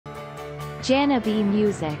Jannabi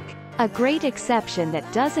music. A great exception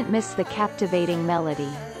that doesn't miss the captivating melody.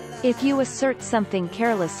 If you assert something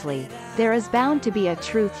carelessly, there is bound to be a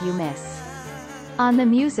truth you miss. On the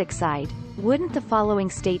music side, wouldn't the following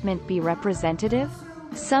statement be representative?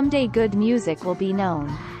 Someday good music will be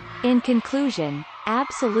known. In conclusion,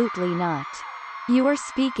 absolutely not. You are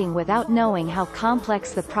speaking without knowing how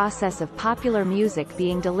complex the process of popular music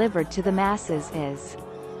being delivered to the masses is.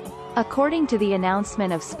 According to the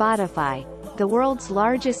announcement of Spotify, the world's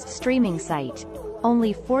largest streaming site,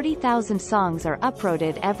 only 40,000 songs are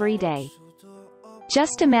uploaded every day.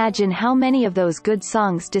 Just imagine how many of those good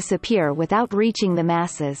songs disappear without reaching the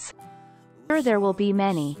masses. Sure, there will be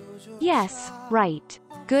many. Yes, right.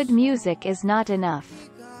 Good music is not enough.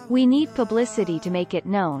 We need publicity to make it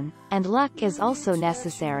known, and luck is also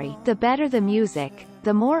necessary. The better the music,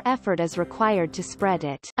 the more effort is required to spread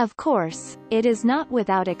it. Of course, it is not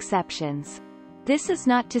without exceptions. This is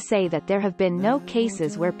not to say that there have been no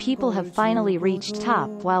cases where people have finally reached top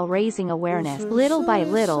while raising awareness, little by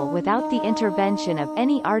little without the intervention of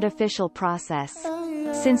any artificial process.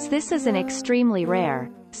 Since this is an extremely rare,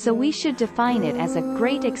 so we should define it as a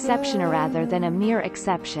great exception rather than a mere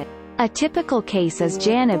exception. A typical case is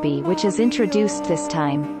Jannabi, which is introduced this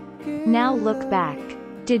time. Now look back.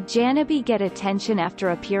 Did Jannabi get attention after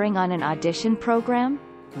appearing on an audition program?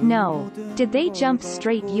 No. Did they jump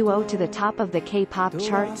straight to the top of the K-pop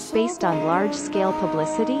charts based on large-scale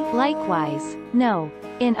publicity? Likewise, no.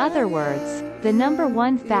 In other words, the number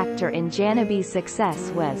one factor in Jannabi's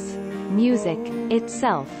success was music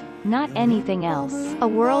itself, not anything else. A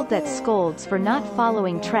world that scolds for not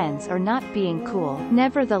following trends or not being cool.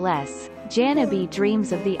 Nevertheless, Jannabi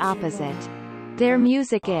dreams of the opposite. Their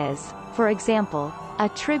music is, for example, a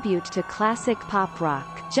tribute to classic pop rock.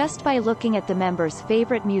 Just by looking at the members'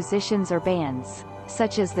 favorite musicians or bands,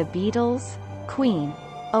 such as the Beatles, Queen,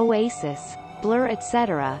 Oasis, Blur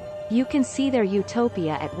etc., you can see their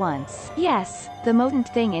utopia at once. Yes, the most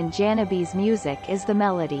important thing in Jannabi's music is the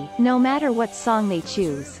melody. No matter what song they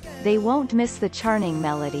choose, they won't miss the charming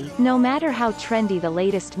melody. No matter how trendy the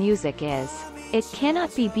latest music is, it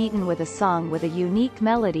cannot be beaten with a song with a unique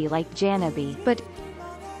melody like Jannabi. But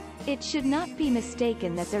it should not be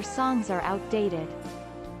mistaken that their songs are outdated.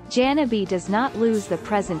 Jannabi does not lose the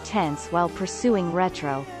present tense while pursuing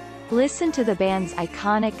retro. Listen to the band's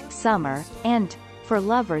iconic Summer and For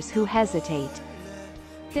Lovers Who Hesitate.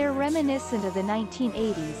 They're reminiscent of the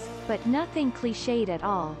 1980s, but nothing cliched at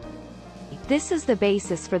all. This is the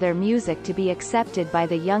basis for their music to be accepted by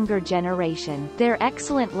the younger generation. Their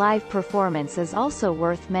excellent live performance is also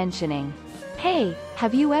worth mentioning. Hey,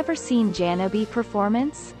 have you ever seen Jannabi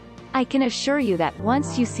performance? I can assure you that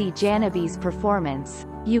once you see Jannabi's performance,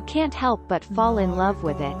 you can't help but fall in love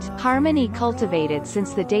with it. Harmony cultivated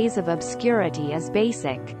since the days of obscurity is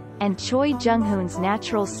basic, and Choi Junghoon's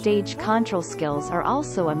natural stage control skills are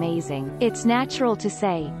also amazing. It's natural to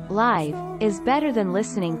say, live is better than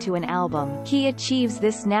listening to an album. He achieves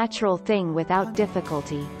this natural thing without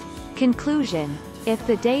difficulty. Conclusion: if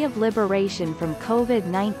the day of liberation from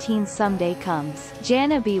COVID-19 someday comes,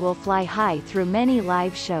 Jannabi will fly high through many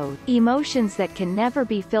live shows. Emotions that can never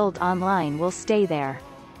be filled online will stay there.